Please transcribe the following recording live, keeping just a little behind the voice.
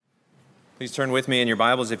Please turn with me in your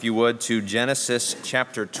Bibles, if you would, to Genesis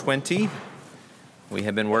chapter 20. We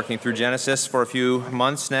have been working through Genesis for a few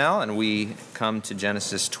months now, and we come to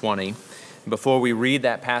Genesis 20. Before we read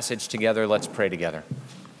that passage together, let's pray together.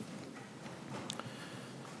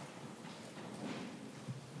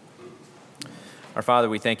 Our Father,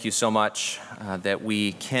 we thank you so much that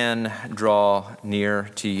we can draw near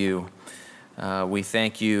to you. We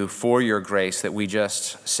thank you for your grace that we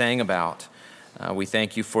just sang about. We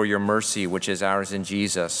thank you for your mercy, which is ours in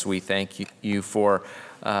Jesus. We thank you for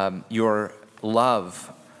your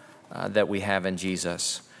love that we have in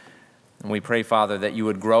Jesus. And we pray, Father, that you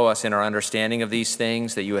would grow us in our understanding of these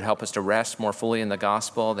things, that you would help us to rest more fully in the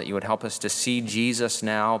gospel, that you would help us to see Jesus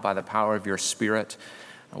now by the power of your Spirit.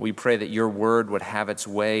 We pray that your word would have its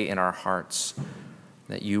way in our hearts,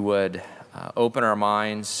 that you would open our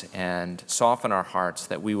minds and soften our hearts,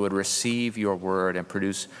 that we would receive your word and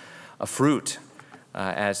produce a fruit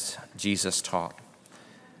as Jesus taught.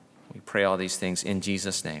 We pray all these things in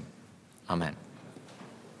Jesus' name. Amen.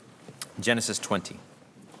 Genesis 20.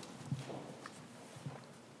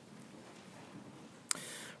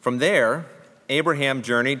 From there, Abraham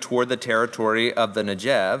journeyed toward the territory of the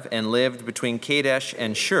Negev and lived between Kadesh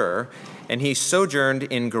and Shur, and he sojourned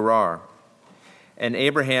in Gerar. And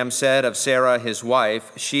Abraham said of Sarah his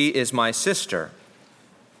wife, "She is my sister."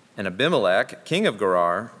 And Abimelech, king of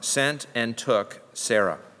Gerar, sent and took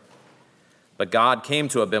Sarah. But God came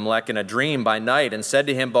to Abimelech in a dream by night and said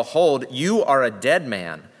to him, "Behold, you are a dead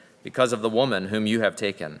man because of the woman whom you have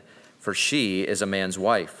taken, for she is a man's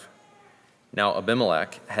wife." Now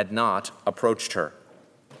Abimelech had not approached her.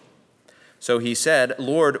 So he said,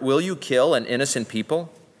 "Lord, will you kill an innocent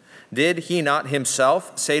people? Did he not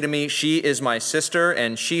himself say to me, 'She is my sister,'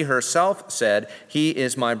 and she herself said, 'He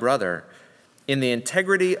is my brother'? In the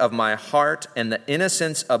integrity of my heart and the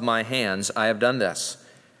innocence of my hands, I have done this."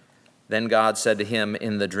 Then God said to him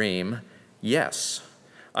in the dream, "Yes,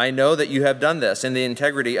 I know that you have done this in the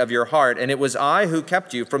integrity of your heart, and it was I who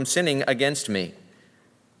kept you from sinning against me.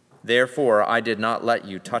 Therefore, I did not let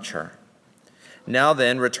you touch her. Now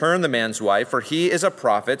then, return the man's wife, for he is a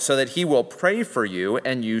prophet, so that he will pray for you,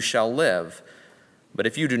 and you shall live. But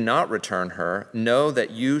if you do not return her, know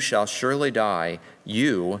that you shall surely die,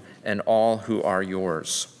 you and all who are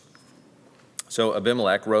yours." So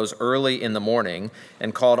Abimelech rose early in the morning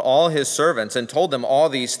and called all his servants and told them all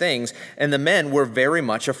these things, and the men were very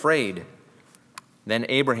much afraid. Then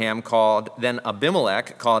Abimelech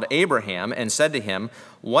called Abraham and said to him,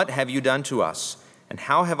 "What have you done to us? And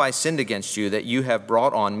how have I sinned against you that you have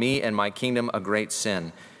brought on me and my kingdom a great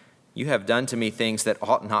sin? You have done to me things that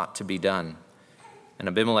ought not to be done." And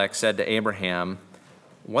Abimelech said to Abraham,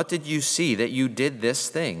 "What did you see that you did this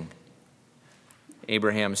thing?"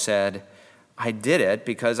 Abraham said, "I did it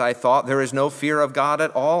because I thought there is no fear of God at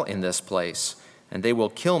all in this place, and they will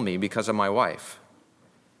kill me because of my wife.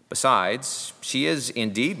 Besides, she is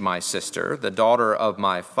indeed my sister, the daughter of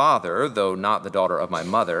my father, though not the daughter of my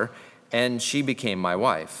mother, and she became my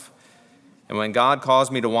wife. And when God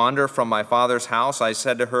caused me to wander from my father's house, I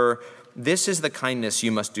said to her, 'This is the kindness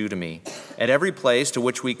you must do to me. At every place to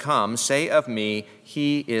which we come, say of me,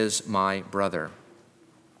 he is my brother.'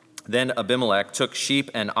 Then Abimelech took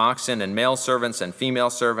sheep and oxen and male servants and female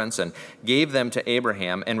servants and gave them to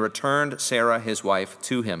Abraham and returned Sarah his wife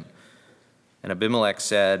to him. And Abimelech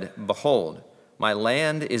said, 'Behold, my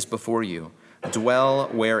land is before you. Dwell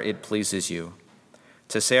where it pleases you.'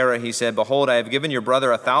 To Sarah he said, 'Behold, I have given your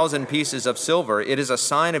brother 1,000 pieces of silver. It is a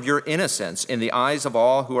sign of your innocence in the eyes of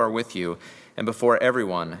all who are with you, and before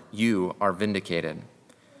everyone you are vindicated.'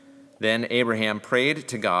 Then Abraham prayed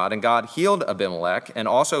to God, and God healed Abimelech and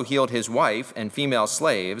also healed his wife and female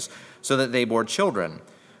slaves, so that they bore children.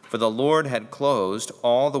 For the Lord had closed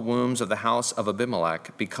all the wombs of the house of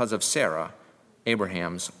Abimelech because of Sarah,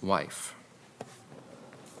 Abraham's wife."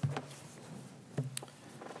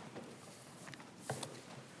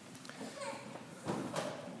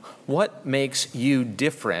 What makes you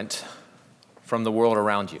different from the world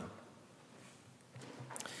around you?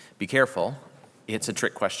 Be careful, it's a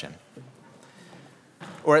trick question.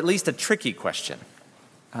 Or at least a tricky question.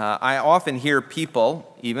 I often hear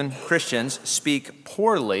people, even Christians, speak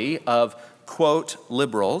poorly of, quote,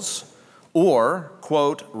 liberals or,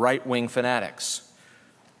 quote, right-wing fanatics.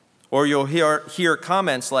 Or you'll hear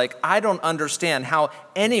comments like, "I don't understand how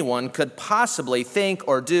anyone could possibly think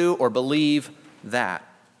or do or believe that."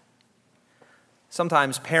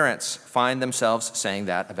 Sometimes parents find themselves saying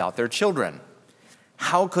that about their children.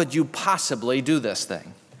 "How could you possibly do this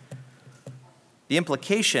thing?" The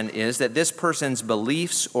implication is that this person's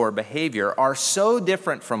beliefs or behavior are so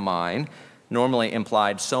different from mine, normally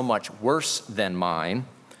implied so much worse than mine,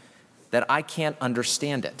 that I can't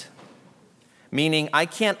understand it. Meaning, I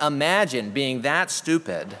can't imagine being that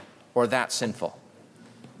stupid or that sinful.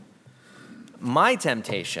 My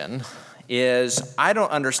temptation is I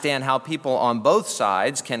don't understand how people on both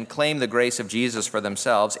sides can claim the grace of Jesus for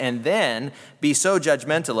themselves and then be so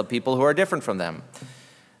judgmental of people who are different from them.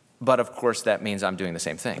 But of course, that means I'm doing the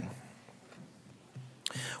same thing.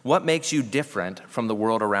 What makes you different from the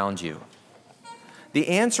world around you? The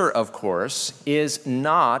answer, of course, is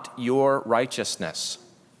not your righteousness,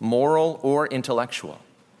 moral or intellectual,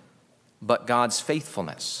 but God's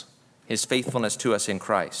faithfulness, his faithfulness to us in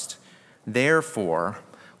Christ. Therefore,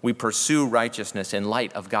 we pursue righteousness in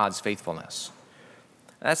light of God's faithfulness.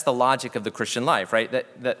 That's the logic of the Christian life, right?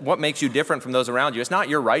 That what makes you different from those around you, it's not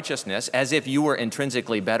your righteousness as if you were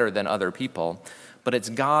intrinsically better than other people, but it's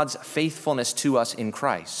God's faithfulness to us in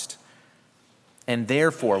Christ. And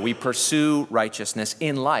therefore, we pursue righteousness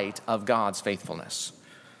in light of God's faithfulness.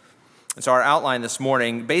 And so our outline this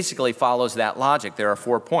morning basically follows that logic. There are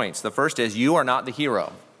 4 points. The first is, you are not the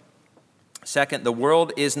hero. Second, the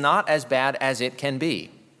world is not as bad as it can be.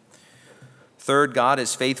 Third, God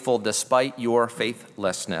is faithful despite your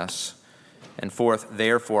faithlessness. And fourth,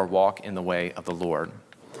 therefore, walk in the way of the Lord.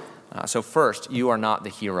 So first, you are not the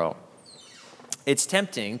hero. It's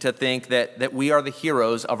tempting to think that we are the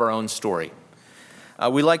heroes of our own story.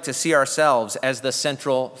 We like to see ourselves as the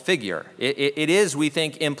central figure. It is, we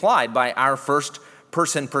think, implied by our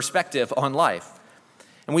first-person perspective on life.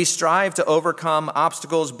 And we strive to overcome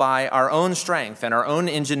obstacles by our own strength and our own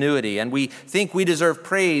ingenuity, and we think we deserve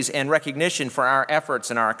praise and recognition for our efforts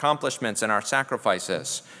and our accomplishments and our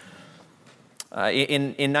sacrifices.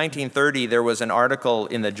 In 1930, there was an article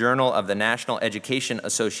in the Journal of the National Education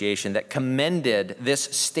Association that commended this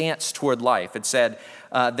stance toward life. It said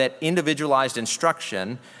that individualized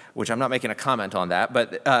instruction, which I'm not making a comment on that,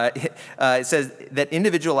 but it says that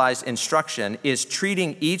individualized instruction is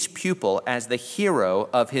treating each pupil as the hero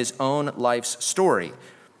of his own life's story.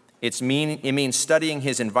 It means studying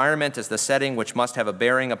his environment as the setting which must have a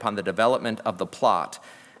bearing upon the development of the plot,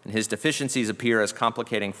 and his deficiencies appear as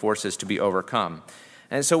complicating forces to be overcome.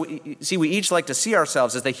 And so, see, we each like to see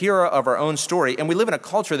ourselves as the hero of our own story, and we live in a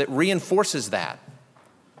culture that reinforces that.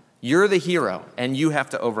 You're the hero, and you have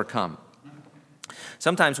to overcome.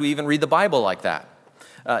 Sometimes we even read the Bible like that.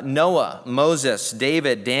 Noah, Moses,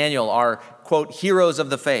 David, Daniel are, quote, heroes of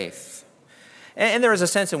the faith. And there is a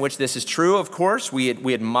sense in which this is true, of course.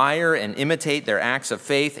 We admire and imitate their acts of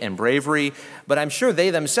faith and bravery, but I'm sure they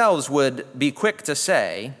themselves would be quick to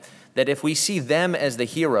say that if we see them as the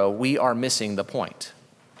hero, we are missing the point.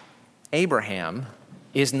 Abraham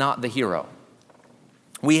is not the hero.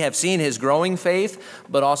 We have seen his growing faith,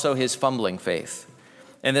 but also his fumbling faith.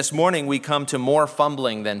 And this morning we come to more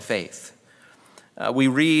fumbling than faith. We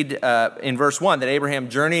read in verse 1 that Abraham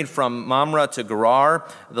journeyed from Mamre to Gerar.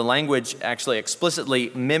 The language actually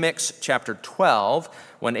explicitly mimics chapter 12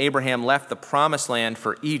 when Abraham left the promised land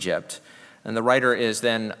for Egypt. And the writer is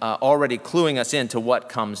then already cluing us into what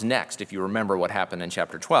comes next, if you remember what happened in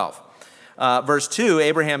chapter 12. Verse 2,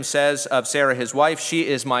 Abraham says of Sarah, his wife, "She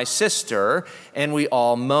is my sister," and we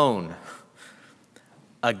all moan.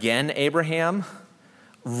 Again, Abraham?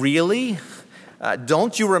 Really?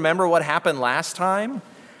 Don't you remember what happened last time?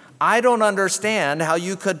 I don't understand how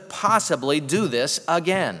you could possibly do this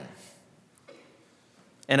again.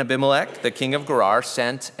 And Abimelech, the king of Gerar,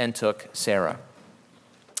 sent and took Sarah.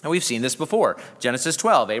 And we've seen this before. Genesis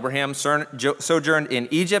 12, Abraham sojourned in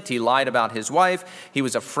Egypt. He lied about his wife. He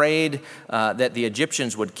was afraid that the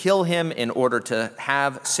Egyptians would kill him in order to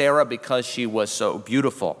have Sarah because she was so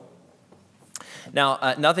beautiful.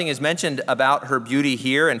 Now, nothing is mentioned about her beauty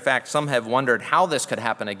here. In fact, some have wondered how this could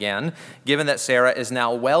happen again, given that Sarah is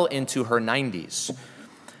now well into her 90s.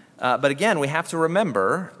 But again, we have to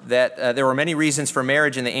remember that there were many reasons for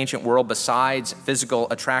marriage in the ancient world besides physical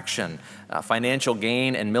attraction. Financial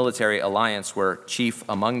gain and military alliance were chief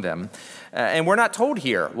among them. And we're not told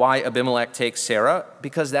here why Abimelech takes Sarah,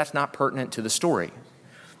 because that's not pertinent to the story.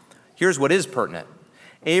 Here's what is pertinent.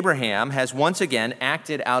 Abraham has once again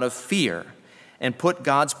acted out of fear and put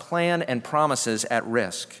God's plan and promises at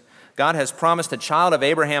risk. God has promised a child of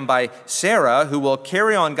Abraham by Sarah who will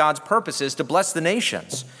carry on God's purposes to bless the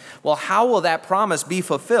nations. Well, how will that promise be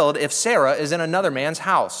fulfilled if Sarah is in another man's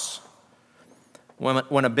house?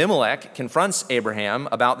 When Abimelech confronts Abraham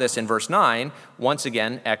about this in verse 9, once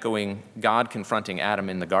again echoing God confronting Adam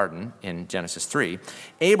in the garden in Genesis 3,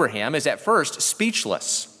 Abraham is at first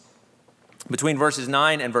speechless. Between verses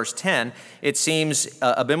 9 and verse 10, it seems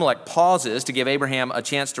Abimelech pauses to give Abraham a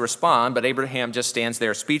chance to respond, but Abraham just stands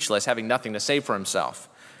there speechless, having nothing to say for himself.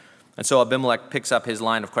 And so Abimelech picks up his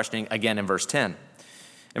line of questioning again in verse 10.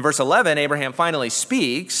 In verse 11, Abraham finally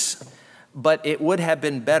speaks, but it would have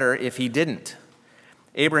been better if he didn't.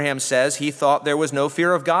 Abraham says he thought there was no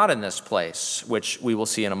fear of God in this place, which we will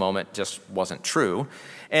see in a moment just wasn't true.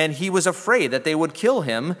 And he was afraid that they would kill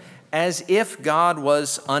him, as if God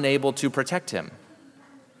was unable to protect him.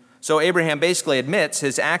 So Abraham basically admits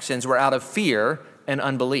his actions were out of fear and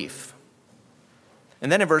unbelief.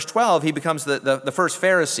 And then in verse 12, he becomes the first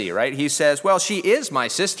Pharisee, right? He says, well, she is my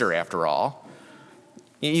sister after all.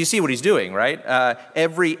 You see what he's doing, right?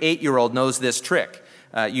 Every 8-year-old knows this trick.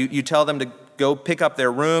 You tell them to go pick up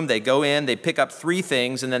their room, they go in, they pick up 3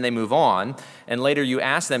 things, and then they move on. And later you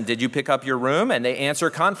ask them, did you pick up your room? And they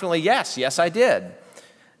answer confidently, yes, I did.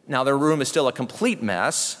 Now their room is still a complete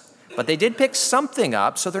mess, but they did pick something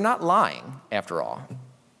up, so they're not lying after all.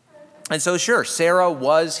 And so sure, Sarah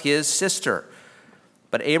was his sister.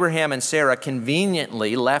 But Abraham and Sarah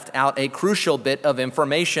conveniently left out a crucial bit of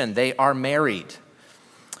information. They are married.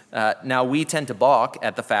 Now, we tend to balk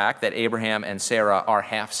at the fact that Abraham and Sarah are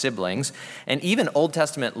half-siblings, and even Old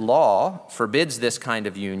Testament law forbids this kind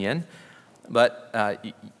of union. But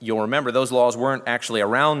you'll remember those laws weren't actually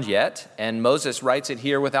around yet, and Moses writes it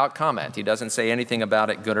here without comment. He doesn't say anything about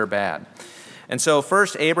it, good or bad. And so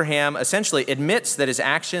first, Abraham essentially admits that his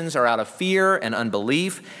actions are out of fear and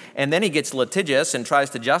unbelief, and then he gets litigious and tries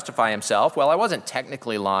to justify himself. Well, I wasn't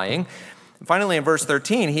technically lying. Finally, in verse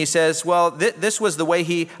 13, he says, well, this was the way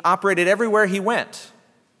he operated everywhere he went.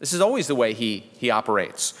 This is always the way he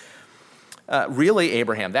operates. Really,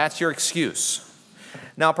 Abraham, that's your excuse.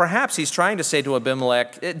 Now, perhaps he's trying to say to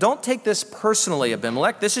Abimelech, don't take this personally,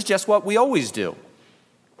 Abimelech. This is just what we always do.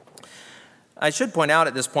 I should point out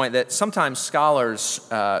at this point that sometimes scholars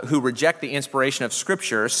who reject the inspiration of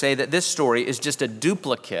Scripture say that this story is just a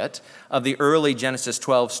duplicate of the early Genesis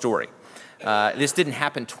 12 story. This didn't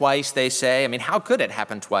happen twice, they say. I mean, how could it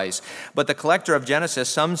happen twice? But the collector of Genesis,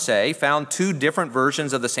 some say, found 2 different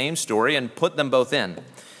versions of the same story and put them both in.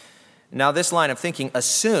 Now, this line of thinking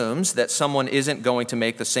assumes that someone isn't going to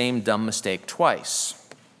make the same dumb mistake twice.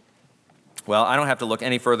 Well, I don't have to look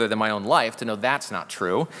any further than my own life to know that's not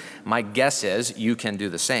true. My guess is you can do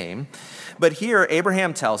the same. But here,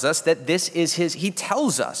 Abraham tells us that he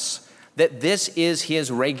tells us that this is his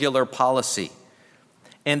regular policy.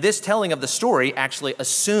 And this telling of the story actually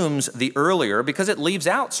assumes the earlier because it leaves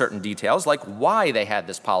out certain details like why they had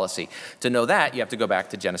this policy. To know that, you have to go back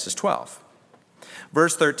to Genesis 12.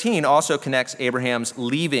 Verse 13 also connects Abraham's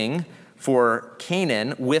leaving for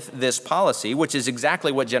Canaan with this policy, which is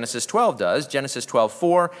exactly what Genesis 12 does. Genesis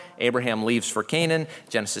 12:4, Abraham leaves for Canaan.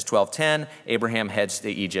 Genesis 12:10, Abraham heads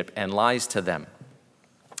to Egypt and lies to them.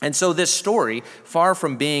 And so this story, far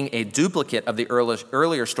from being a duplicate of the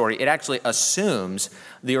earlier story, it actually assumes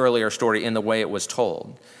the earlier story in the way it was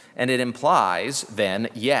told. And it implies then,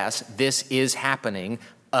 yes, this is happening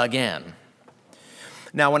again.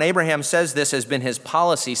 Now, when Abraham says this has been his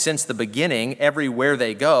policy since the beginning, everywhere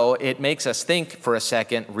they go, it makes us think for a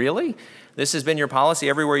second, really? This has been your policy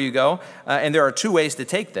everywhere you go? And there are 2 ways to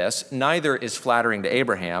take this. Neither is flattering to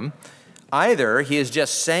Abraham. Either he is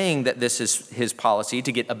just saying that this is his policy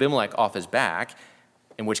to get Abimelech off his back,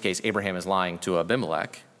 in which case Abraham is lying to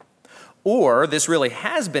Abimelech, or this really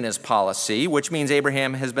has been his policy, which means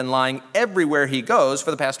Abraham has been lying everywhere he goes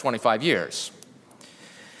for the past 25 years.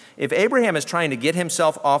 If Abraham is trying to get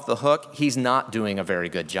himself off the hook, he's not doing a very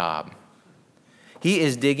good job. He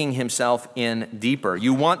is digging himself in deeper.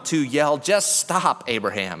 You want to yell, just stop,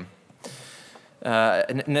 Abraham.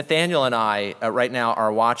 Nathaniel and I right now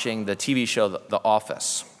are watching the TV show The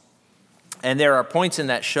Office. And there are points in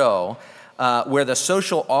that show where the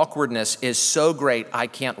social awkwardness is so great I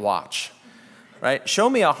can't watch. Right? Show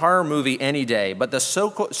me a horror movie any day, but the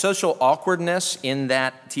social awkwardness in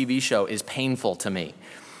that TV show is painful to me.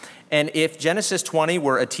 And if Genesis 20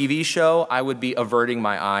 were a TV show, I would be averting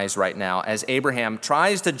my eyes right now as Abraham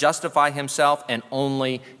tries to justify himself and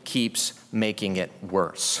only keeps making it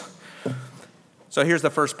worse. So here's the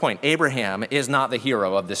first point. Abraham is not the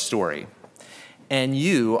hero of this story, and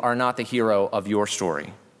you are not the hero of your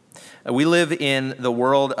story. We live in the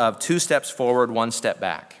world of 2 steps forward, 1 step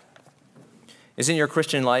back. Isn't your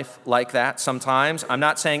Christian life like that sometimes? I'm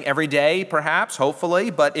not saying every day, perhaps, hopefully,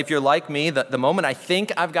 but if you're like me, the moment I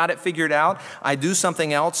think I've got it figured out, I do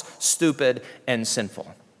something else stupid and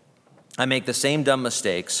sinful. I make the same dumb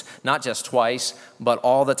mistakes, not just twice, but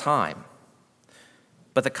all the time.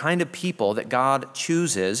 But the kind of people that God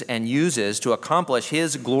chooses and uses to accomplish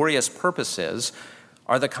his glorious purposes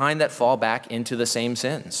are the kind that fall back into the same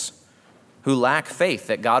sins, who lack faith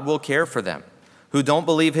that God will care for them, who don't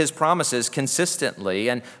believe his promises consistently,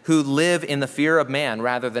 and who live in the fear of man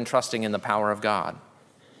rather than trusting in the power of God.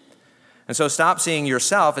 And so stop seeing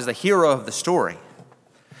yourself as the hero of the story.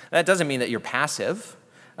 That doesn't mean that you're passive.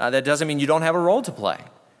 That doesn't mean you don't have a role to play.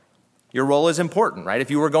 Your role is important, right? If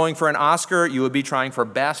you were going for an Oscar, you would be trying for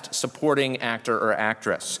Best Supporting Actor or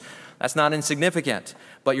Actress. That's not insignificant,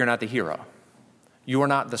 but you're not the hero. You are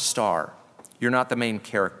not the star. You're not the main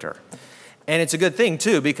character. And it's a good thing,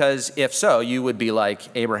 too, because if so, you would be like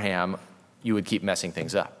Abraham. You would keep messing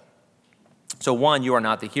things up. So 1, you are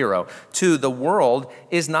not the hero. 2, the world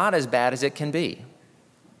is not as bad as it can be.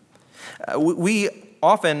 We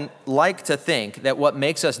often like to think that what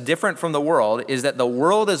makes us different from the world is that the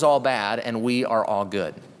world is all bad and we are all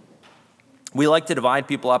good. We like to divide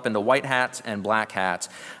people up into white hats and black hats.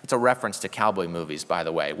 It's a reference to cowboy movies, by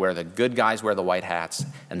the way, where the good guys wear the white hats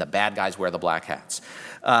and the bad guys wear the black hats.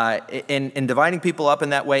 In dividing people up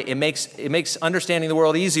in that way, it makes understanding the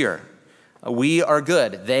world easier. We are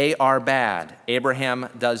good. They are bad. Abraham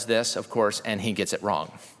does this, of course, and he gets it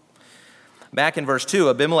wrong. Back in verse 2,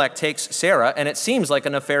 Abimelech takes Sarah, and it seems like a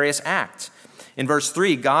nefarious act. In verse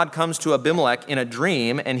 3, God comes to Abimelech in a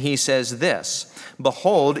dream, and he says this,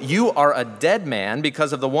 "Behold, you are a dead man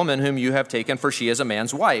because of the woman whom you have taken, for she is a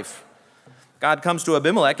man's wife." God comes to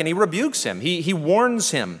Abimelech, and he rebukes him. He warns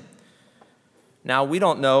him. Now, we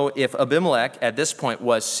don't know if Abimelech at this point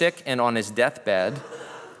was sick and on his deathbed,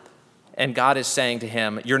 and God is saying to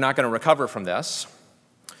him, "You're not going to recover from this,"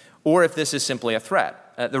 or if this is simply a threat.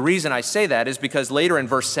 The reason I say that is because later in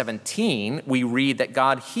verse 17, we read that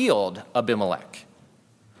God healed Abimelech.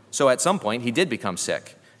 So at some point, he did become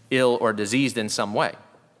sick, ill, or diseased in some way.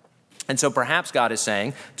 And so perhaps God is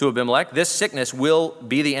saying to Abimelech, this sickness will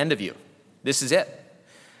be the end of you. This is it.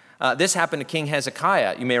 This happened to King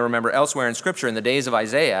Hezekiah. You may remember elsewhere in Scripture, in the days of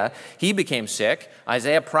Isaiah, he became sick.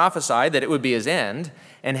 Isaiah prophesied that it would be his end,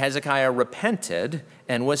 and Hezekiah repented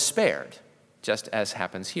and was spared, just as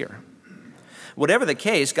happens here. Whatever the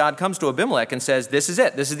case, God comes to Abimelech and says, this is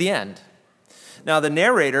it, this is the end. Now, the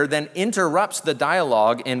narrator then interrupts the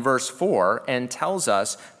dialogue in verse 4 and tells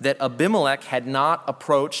us that Abimelech had not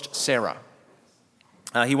approached Sarah.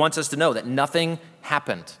 He wants us to know that nothing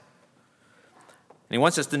happened. And he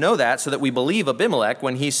wants us to know that so that we believe Abimelech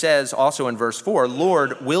when he says also in verse 4,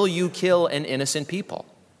 "Lord, will you kill an innocent people?"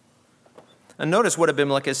 And notice what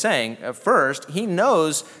Abimelech is saying. First, he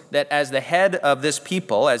knows that as the head of this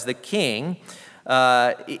people, as the king,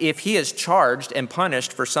 if he is charged and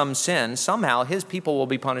punished for some sin, somehow his people will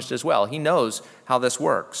be punished as well. He knows how this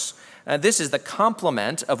works. This is the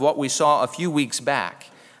complement of what we saw a few weeks back.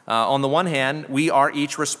 On the one hand, we are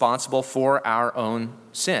each responsible for our own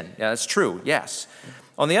sin. Yeah, that's true, yes.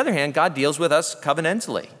 On the other hand, God deals with us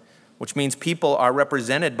covenantally, which means people are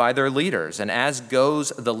represented by their leaders. And as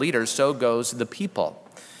goes the leader, so goes the people.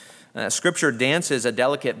 Scripture dances a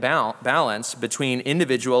delicate balance between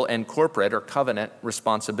individual and corporate or covenant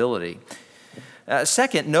responsibility.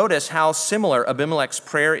 Second, notice how similar Abimelech's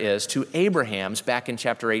prayer is to Abraham's back in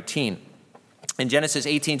chapter 18. In Genesis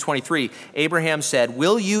 18:23, Abraham said,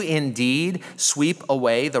 "Will you indeed sweep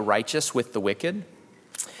away the righteous with the wicked?"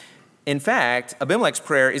 In fact, Abimelech's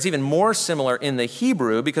prayer is even more similar in the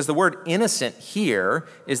Hebrew because the word innocent here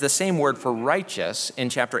is the same word for righteous in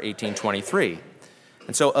chapter 18:23.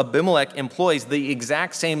 And so Abimelech employs the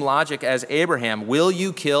exact same logic as Abraham. Will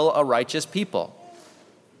you kill a righteous people?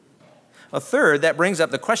 A third, that brings up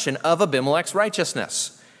the question of Abimelech's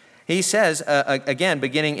righteousness. He says, again,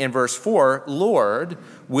 beginning in verse 4, "Lord,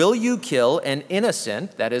 will you kill an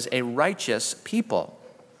innocent, that is, a righteous people?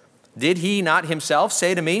 Did he not himself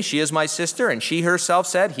say to me, 'She is my sister,' and she herself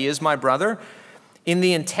said, 'He is my brother'? In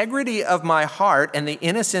the integrity of my heart and the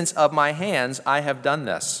innocence of my hands, I have done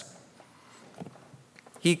this."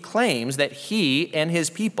 He claims that he and his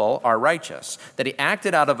people are righteous, that he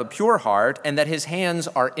acted out of a pure heart, and that his hands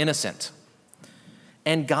are innocent.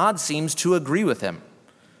 And God seems to agree with him.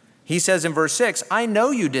 He says in verse 6, "I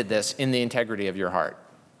know you did this in the integrity of your heart."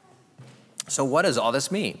 So what does all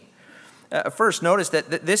this mean? First, notice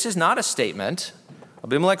that this is not a statement.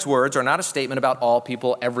 Abimelech's words are not a statement about all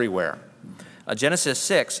people everywhere. Genesis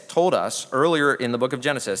 6 told us earlier in the book of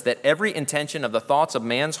Genesis that every intention of the thoughts of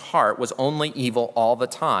man's heart was only evil all the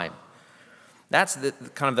time. That's the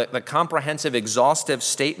comprehensive, exhaustive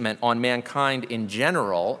statement on mankind in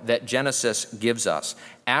general that Genesis gives us.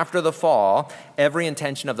 After the fall, every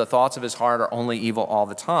intention of the thoughts of his heart are only evil all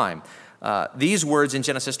the time. These words in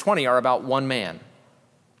Genesis 20 are about one man.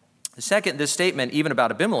 Second, this statement, even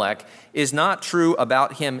about Abimelech, is not true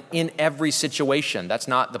about him in every situation. That's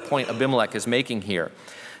not the point Abimelech is making here.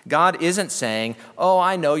 God isn't saying, "Oh,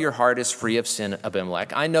 I know your heart is free of sin,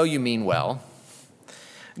 Abimelech. I know you mean well."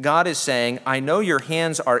 God is saying, "I know your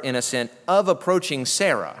hands are innocent of approaching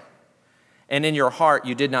Sarah, and in your heart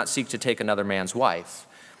you did not seek to take another man's wife.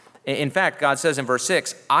 In fact, God says in verse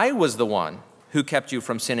 6, I was the one who kept you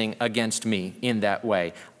from sinning against me in that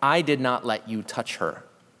way. I did not let you touch her.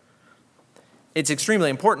 It's extremely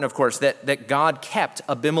important, of course, that God kept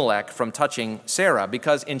Abimelech from touching Sarah,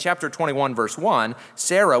 because in chapter 21, verse 1,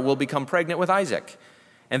 Sarah will become pregnant with Isaac.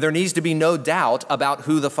 And there needs to be no doubt about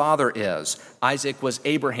who the father is. Isaac was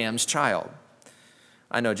Abraham's child.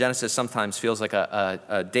 I know Genesis sometimes feels like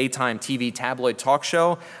a daytime TV tabloid talk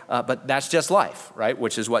show, but that's just life, right?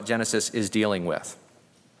 Which is what Genesis is dealing with.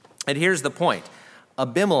 And here's the point.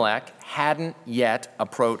 Abimelech hadn't yet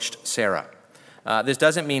approached Sarah. This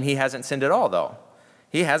doesn't mean he hasn't sinned at all, though.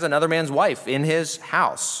 He has another man's wife in his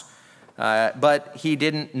house, but he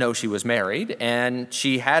didn't know she was married, and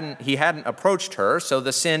he hadn't approached her, so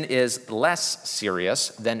the sin is less serious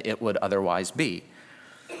than it would otherwise be.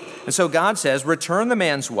 And so God says, return the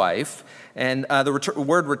man's wife, and the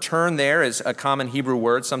word return there is a common Hebrew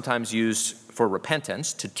word sometimes used for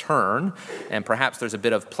repentance, to turn, and perhaps there's a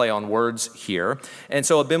bit of play on words here. And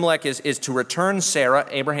so Abimelech is to return Sarah,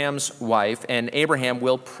 Abraham's wife, and Abraham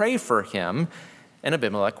will pray for him, and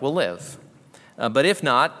Abimelech will live. But if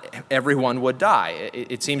not, everyone would die.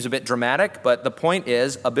 It seems a bit dramatic, but the point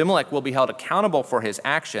is Abimelech will be held accountable for his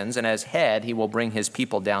actions, and as head, he will bring his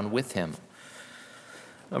people down with him.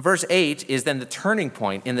 Verse 8 is then the turning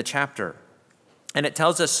point in the chapter. And it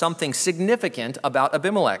tells us something significant about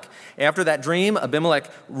Abimelech. After that dream, Abimelech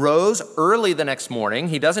rose early the next morning.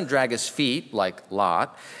 He doesn't drag his feet like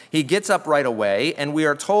Lot. He gets up right away, and we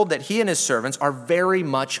are told that he and his servants are very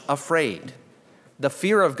much afraid. The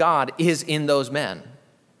fear of God is in those men.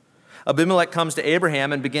 Abimelech comes to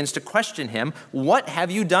Abraham and begins to question him. What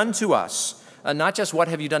have you done to us? Not just what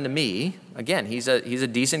have you done to me. Again, he's a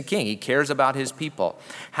decent king. He cares about his people.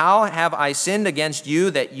 How have I sinned against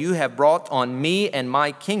you that you have brought on me and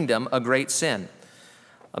my kingdom a great sin?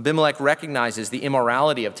 Abimelech recognizes the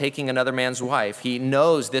immorality of taking another man's wife. He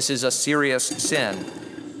knows this is a serious sin.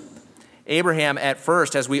 Abraham, at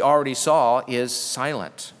first, as we already saw, is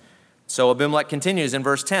silent. So Abimelech continues in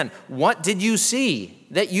verse 10. What did you see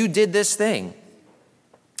that you did this thing?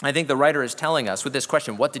 I think the writer is telling us with this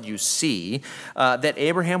question, what did you see, that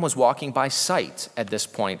Abraham was walking by sight at this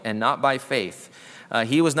point and not by faith.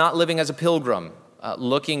 He was not living as a pilgrim,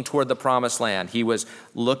 looking toward the promised land. He was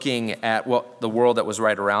looking at the world that was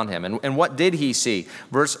right around him. And what did he see?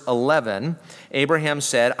 Verse 11, Abraham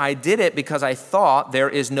said, I did it because I thought there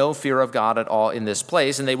is no fear of God at all in this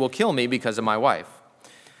place, and they will kill me because of my wife.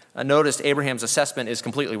 Notice Abraham's assessment is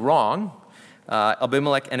completely wrong.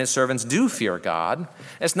 Abimelech and his servants do fear God.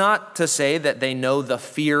 It's not to say that they know the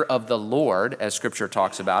fear of the Lord, as Scripture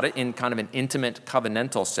talks about it, in kind of an intimate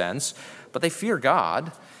covenantal sense, but they fear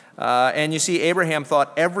God. And you see, Abraham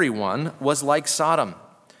thought everyone was like Sodom,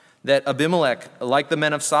 that Abimelech, like the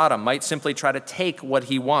men of Sodom, might simply try to take what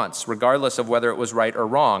he wants, regardless of whether it was right or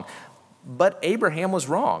wrong. But Abraham was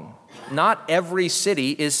wrong. Not every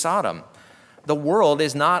city is Sodom. The world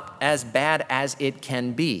is not as bad as it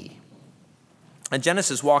can be. And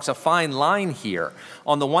Genesis walks a fine line here.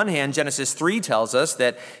 On the one hand, Genesis 3 tells us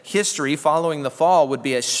that history following the fall would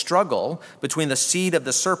be a struggle between the seed of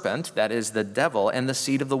the serpent, that is the devil, and the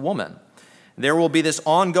seed of the woman. There will be this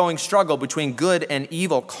ongoing struggle between good and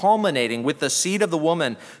evil, culminating with the seed of the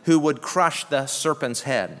woman who would crush the serpent's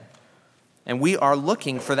head. And we are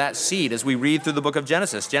looking for that seed as we read through the book of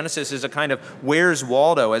Genesis. Genesis is a kind of Where's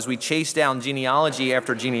Waldo as we chase down genealogy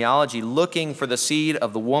after genealogy, looking for the seed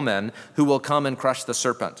of the woman who will come and crush the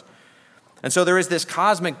serpent. And so there is this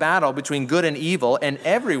cosmic battle between good and evil, and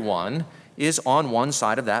everyone is on one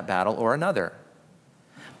side of that battle or another.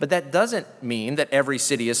 But that doesn't mean that every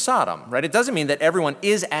city is Sodom, right? It doesn't mean that everyone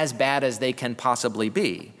is as bad as they can possibly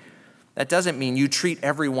be. That doesn't mean you treat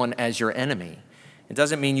everyone as your enemy. It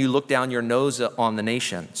doesn't mean you look down your nose on the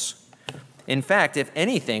nations. In fact, if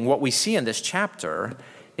anything, what we see in this chapter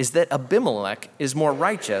is that Abimelech is more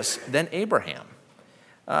righteous than Abraham.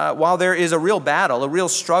 While there is a real battle, a real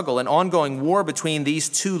struggle, an ongoing war between these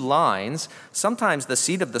two lines, sometimes the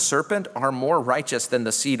seed of the serpent are more righteous than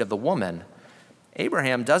the seed of the woman.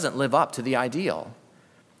 Abraham doesn't live up to the ideal.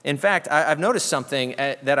 In fact, I've noticed something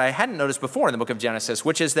that I hadn't noticed before in the book of Genesis,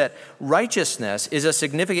 which is that righteousness is a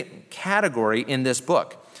significant category in this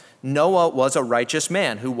book. Noah was a righteous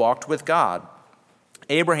man who walked with God.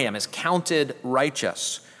 Abraham is counted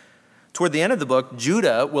righteous. Toward the end of the book,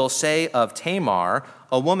 Judah will say of Tamar,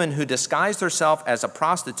 a woman who disguised herself as a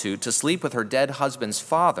prostitute to sleep with her dead husband's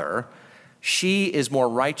father, she is more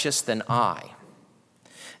righteous than I.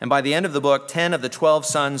 And by the end of the book, 10 of the 12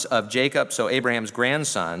 sons of Jacob, so Abraham's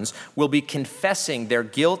grandsons, will be confessing their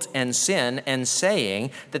guilt and sin and saying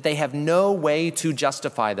that they have no way to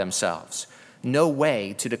justify themselves, no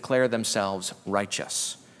way to declare themselves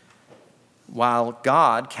righteous. While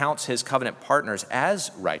God counts his covenant partners as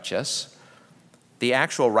righteous, the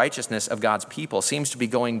actual righteousness of God's people seems to be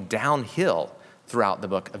going downhill throughout the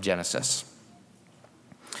book of Genesis.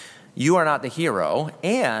 You are not the hero,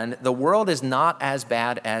 and the world is not as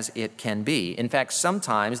bad as it can be. In fact,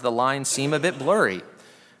 sometimes the lines seem a bit blurry.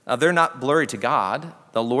 They're not blurry to God.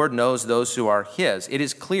 The Lord knows those who are his. It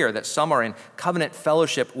is clear that some are in covenant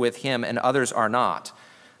fellowship with him and others are not.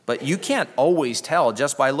 But you can't always tell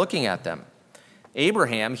just by looking at them.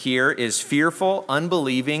 Abraham here is fearful,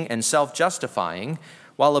 unbelieving, and self-justifying,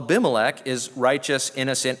 while Abimelech is righteous,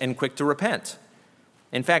 innocent, and quick to repent.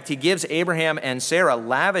 In fact, he gives Abraham and Sarah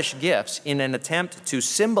lavish gifts in an attempt to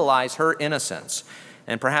symbolize her innocence,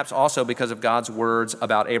 and perhaps also because of God's words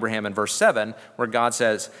about Abraham in verse 7, where God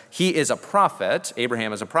says, he is a prophet,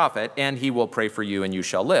 Abraham is a prophet, and he will pray for you and you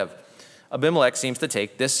shall live. Abimelech seems to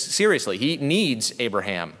take this seriously. He needs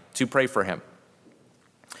Abraham to pray for him.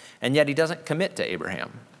 And yet he doesn't commit to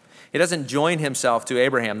Abraham. He doesn't join himself to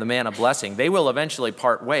Abraham, the man of blessing. They will eventually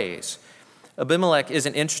part ways. Abimelech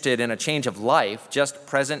isn't interested in a change of life, just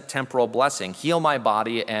present temporal blessing. Heal my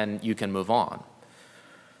body and you can move on.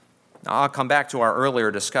 Now, I'll come back to our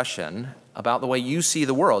earlier discussion about the way you see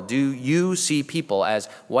the world. Do you see people as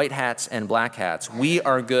white hats and black hats? We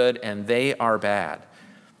are good and they are bad.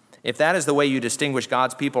 If that is the way you distinguish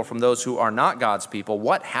God's people from those who are not God's people,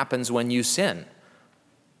 what happens when you sin?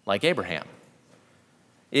 Like Abraham.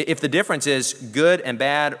 If the difference is good and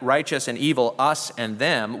bad, righteous and evil, us and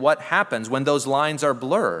them, what happens when those lines are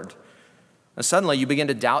blurred? And suddenly you begin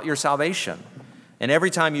to doubt your salvation. And every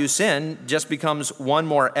time you sin just becomes one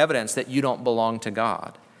more evidence that you don't belong to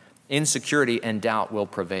God. Insecurity and doubt will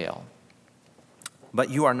prevail. But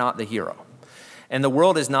you are not the hero. And the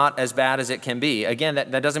world is not as bad as it can be. Again,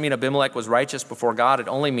 that doesn't mean Abimelech was righteous before God. It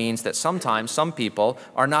only means that sometimes some people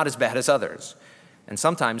are not as bad as others. And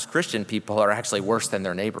sometimes Christian people are actually worse than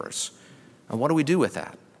their neighbors. And what do we do with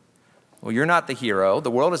that? Well, you're not the hero.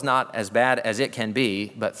 The world is not as bad as it can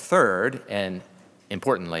be. But third, and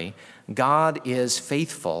importantly, God is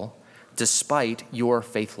faithful despite your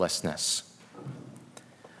faithlessness.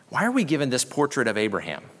 Why are we given this portrait of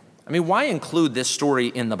Abraham? I mean, why include this story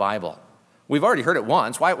in the Bible? We've already heard it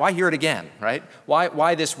once. Why hear it again, right?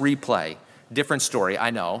 Why this replay? Different story,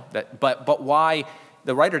 I know. But why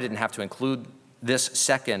the writer didn't have to include this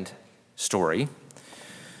second story?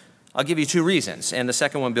 I'll give you two reasons, and the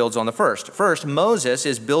second one builds on the first. First, Moses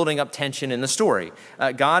is building up tension in the story.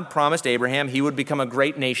 God promised Abraham he would become a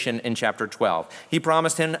great nation in chapter 12. He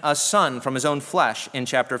promised him a son from his own flesh in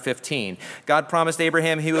chapter 15. God promised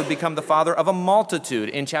Abraham he would become the father of a multitude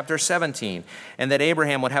in chapter 17, and that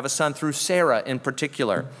Abraham would have a son through Sarah in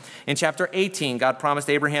particular. In chapter 18, God promised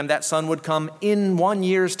Abraham that son would come in 1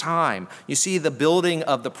 year's time. You see, the building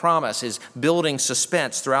of the promise is building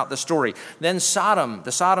suspense throughout the story. Then the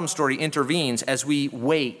Sodom story intervenes as we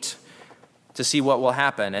wait to see what will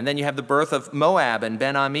happen. And then you have the birth of Moab and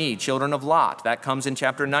Ben-Ami, children of Lot. That comes in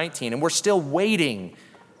chapter 19. And we're still waiting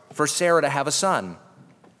for Sarah to have a son.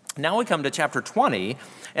 Now we come to chapter 20,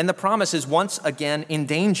 and the promise is once again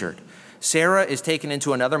endangered. Sarah is taken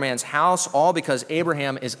into another man's house, all because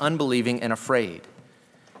Abraham is unbelieving and afraid.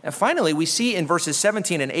 And finally, we see in verses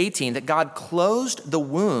 17 and 18 that God closed the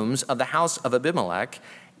wombs of the house of Abimelech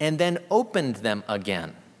and then opened them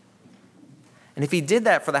again. And if he did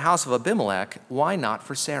that for the house of Abimelech, why not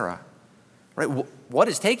for Sarah? Right? What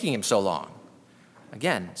is taking him so long?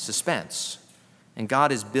 Again, suspense. And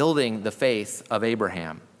God is building the faith of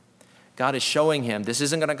Abraham. God is showing him this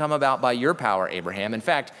isn't going to come about by your power, Abraham. In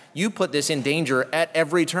fact, you put this in danger at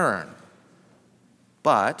every turn.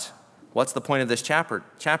 But what's the point of this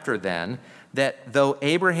chapter then? That though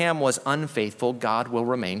Abraham was unfaithful, God will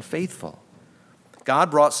remain faithful.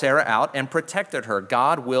 God brought Sarah out and protected her.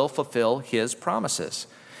 God will fulfill his promises.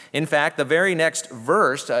 In fact, the very next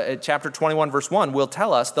verse, chapter 21, verse 1, will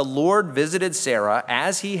tell us the Lord visited Sarah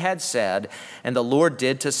as he had said, and the Lord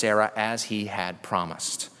did to Sarah as he had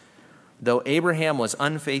promised. Though Abraham was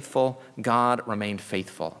unfaithful, God remained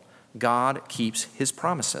faithful. God keeps his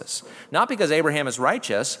promises. Not because Abraham is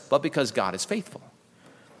righteous, but because God is faithful.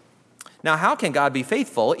 Now, how can God be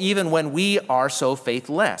faithful even when we are so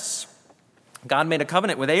faithless? God made a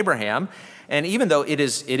covenant with Abraham, and even though it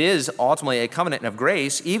is ultimately a covenant of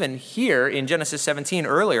grace, even here in Genesis 17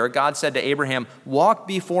 earlier, God said to Abraham, "Walk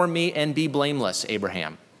before me and be blameless,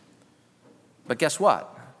 Abraham." But guess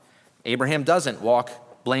what? Abraham doesn't walk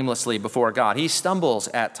blamelessly before God. He stumbles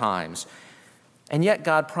at times. And yet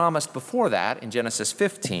God promised before that, in Genesis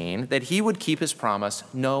 15, that he would keep his promise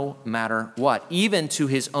no matter what, even to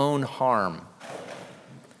his own harm.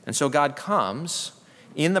 And so God comes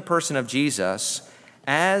in the person of Jesus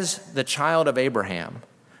as the child of Abraham.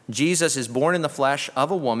 Jesus is born in the flesh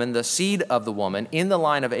of a woman, the seed of the woman, in the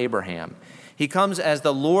line of Abraham. He comes as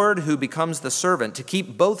the Lord who becomes the servant to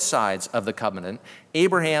keep both sides of the covenant,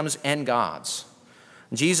 Abraham's and God's.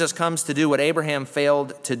 Jesus comes to do what Abraham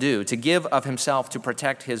failed to do, to give of himself to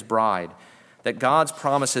protect his bride, that God's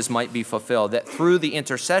promises might be fulfilled, that through the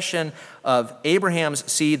intercession of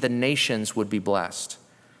Abraham's seed, the nations would be blessed.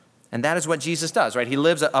 And that is what Jesus does, right? He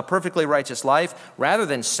lives a perfectly righteous life. Rather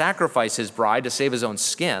than sacrifice his bride to save his own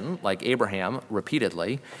skin, like Abraham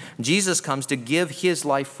repeatedly, Jesus comes to give his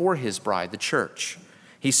life for his bride, the church.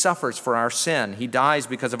 He suffers for our sin. He dies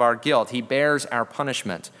because of our guilt. He bears our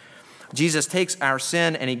punishment. Jesus takes our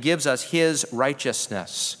sin and he gives us his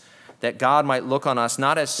righteousness, that God might look on us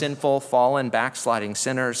not as sinful, fallen, backsliding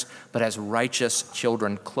sinners, but as righteous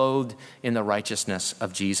children clothed in the righteousness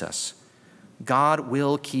of Jesus. God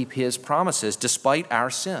will keep his promises despite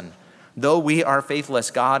our sin. Though we are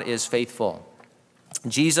faithless, God is faithful.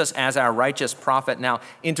 Jesus, as our righteous prophet, now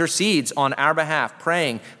intercedes on our behalf,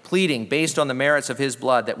 praying, pleading, based on the merits of his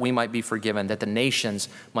blood, that we might be forgiven, that the nations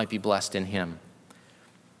might be blessed in him.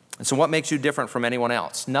 And so what makes you different from anyone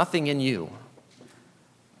else? Nothing in you.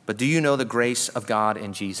 But do you know the grace of God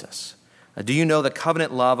in Jesus? Do you know the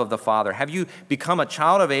covenant love of the Father? Have you become a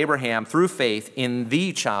child of Abraham through faith in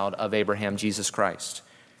the child of Abraham, Jesus Christ?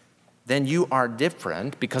 Then you are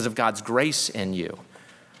different because of God's grace in you.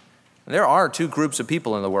 There are two groups of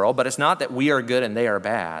people in the world, but it's not that we are good and they are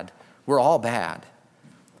bad. We're all bad.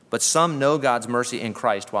 But some know God's mercy in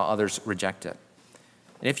Christ while others reject it.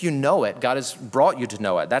 And if you know it, God has brought you to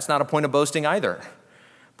know it. That's not a point of boasting either.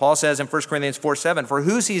 Paul says in 1 Corinthians 4:7, "For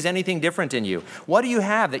who sees anything different in you? What do you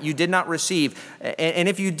have that you did not receive? And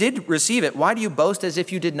if you did receive it, why do you boast as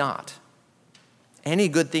if you did not?" Any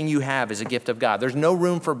good thing you have is a gift of God. There's no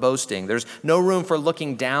room for boasting. There's no room for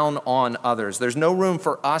looking down on others. There's no room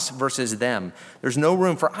for us versus them. There's no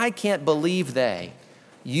room for, I can't believe they.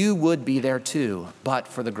 You would be there too, but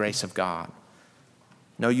for the grace of God.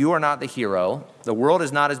 No, you are not the hero. The world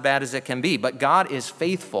is not as bad as it can be, but God is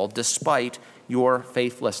faithful despite your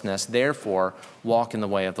faithlessness. Therefore, walk in the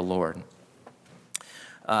way of the Lord.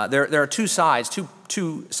 There are two sides to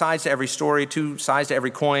every story, two sides to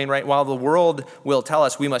every coin, right? While the world will tell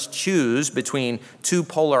us we must choose between two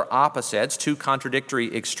polar opposites, two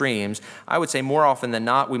contradictory extremes, I would say more often than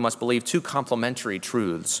not, we must believe two complementary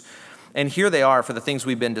truths. And here they are for the things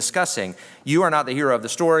we've been discussing. You are not the hero of the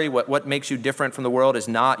story. What makes you different from the world is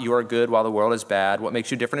not you are good while the world is bad. What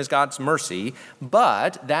makes you different is God's mercy.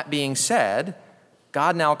 But that being said,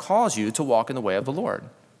 God now calls you to walk in the way of the Lord.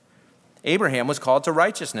 Abraham was called to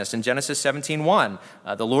righteousness in Genesis 17:1.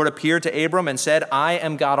 The Lord appeared to Abram and said, "I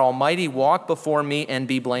am God Almighty, walk before me and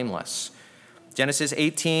be blameless." Genesis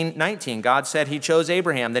 18:19, God said he chose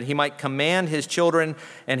Abraham that he might command his children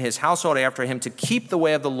and his household after him to keep the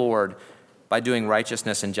way of the Lord by doing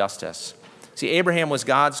righteousness and justice. See, Abraham was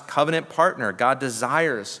God's covenant partner. God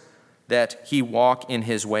desires that he walk in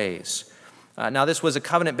his ways. Now, this was a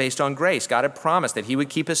covenant based on grace. God had promised that he would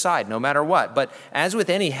keep his side no matter what. But as with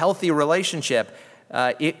any healthy relationship,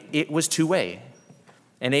 it was two-way.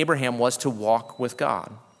 And Abraham was to walk with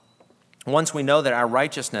God. Once we know that our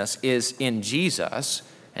righteousness is in Jesus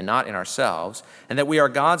and not in ourselves, and that we are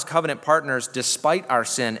God's covenant partners despite our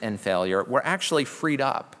sin and failure, we're actually freed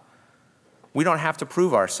up. We don't have to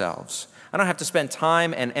prove ourselves. I don't have to spend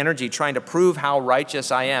time and energy trying to prove how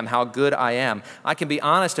righteous I am, how good I am. I can be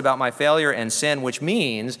honest about my failure and sin, which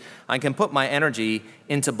means I can put my energy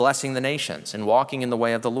into blessing the nations and walking in the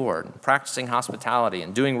way of the Lord, practicing hospitality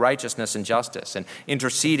and doing righteousness and justice and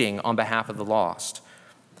interceding on behalf of the lost.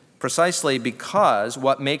 Precisely because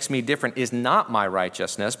what makes me different is not my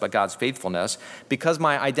righteousness, but God's faithfulness, because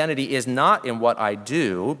my identity is not in what I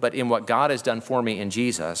do, but in what God has done for me in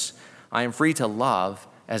Jesus, I am free to love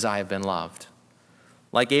as I have been loved.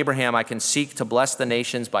 Like Abraham, I can seek to bless the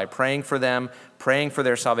nations by praying for them, praying for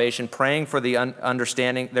their salvation, praying for their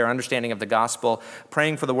understanding of the gospel,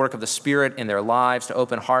 praying for the work of the Spirit in their lives to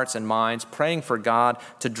open hearts and minds, praying for God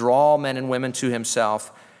to draw men and women to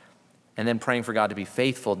himself, and then praying for God to be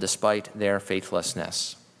faithful despite their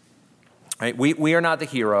faithlessness. Right? We are not the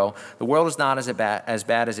hero. The world is not as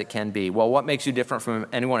bad as it can be. Well, what makes you different from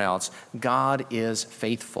anyone else? God is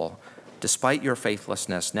faithful despite your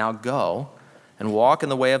faithlessness. Now go and walk in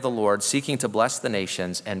the way of the Lord, seeking to bless the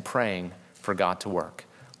nations and praying for God to work.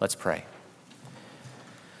 Let's pray.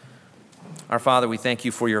 Our Father, we thank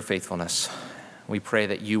you for your faithfulness. We pray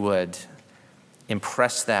that you would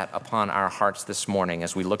impress that upon our hearts this morning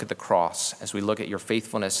as we look at the cross, as we look at your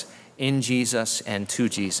faithfulness in Jesus and to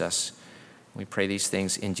Jesus. We pray these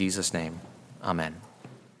things in Jesus' name. Amen.